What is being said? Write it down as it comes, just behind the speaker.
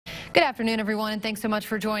Good afternoon, everyone, and thanks so much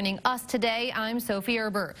for joining us today. I'm Sophie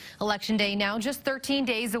Erber. Election Day now just 13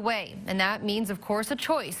 days away, and that means, of course, a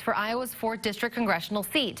choice for Iowa's 4th District congressional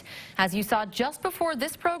seat. As you saw just before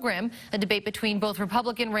this program, a debate between both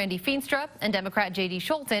Republican Randy Feenstra and Democrat J.D.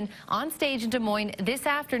 Scholten on stage in Des Moines this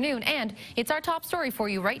afternoon, and it's our top story for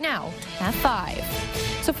you right now at 5.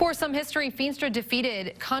 So for some history, Feenstra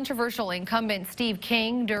defeated controversial incumbent Steve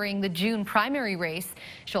King during the June primary race.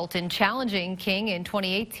 Scholten challenging King in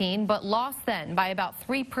 2018, but lost then by about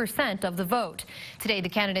 3% of the vote. Today, the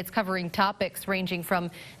candidates covering topics ranging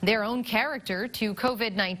from their own character to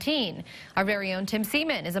COVID-19. Our very own Tim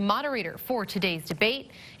Seaman is a moderator for today's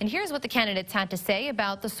debate, and here's what the candidates had to say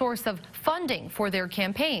about the source of funding for their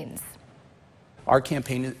campaigns. Our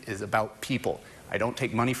campaign is about people. I don't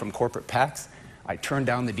take money from corporate PACs. I turned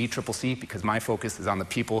down the DCCC because my focus is on the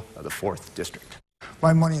people of the 4th District.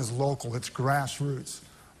 My money is local, it's grassroots.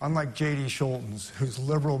 Unlike J.D. Scholten's, whose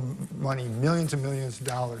liberal money, millions and millions of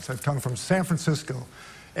dollars, have come from San Francisco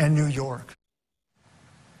and New York.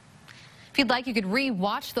 If you'd like, you could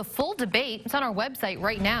re-watch the full debate. It's on our website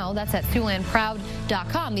right now. That's at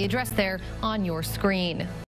SiouxlandProud.com. The address there on your screen.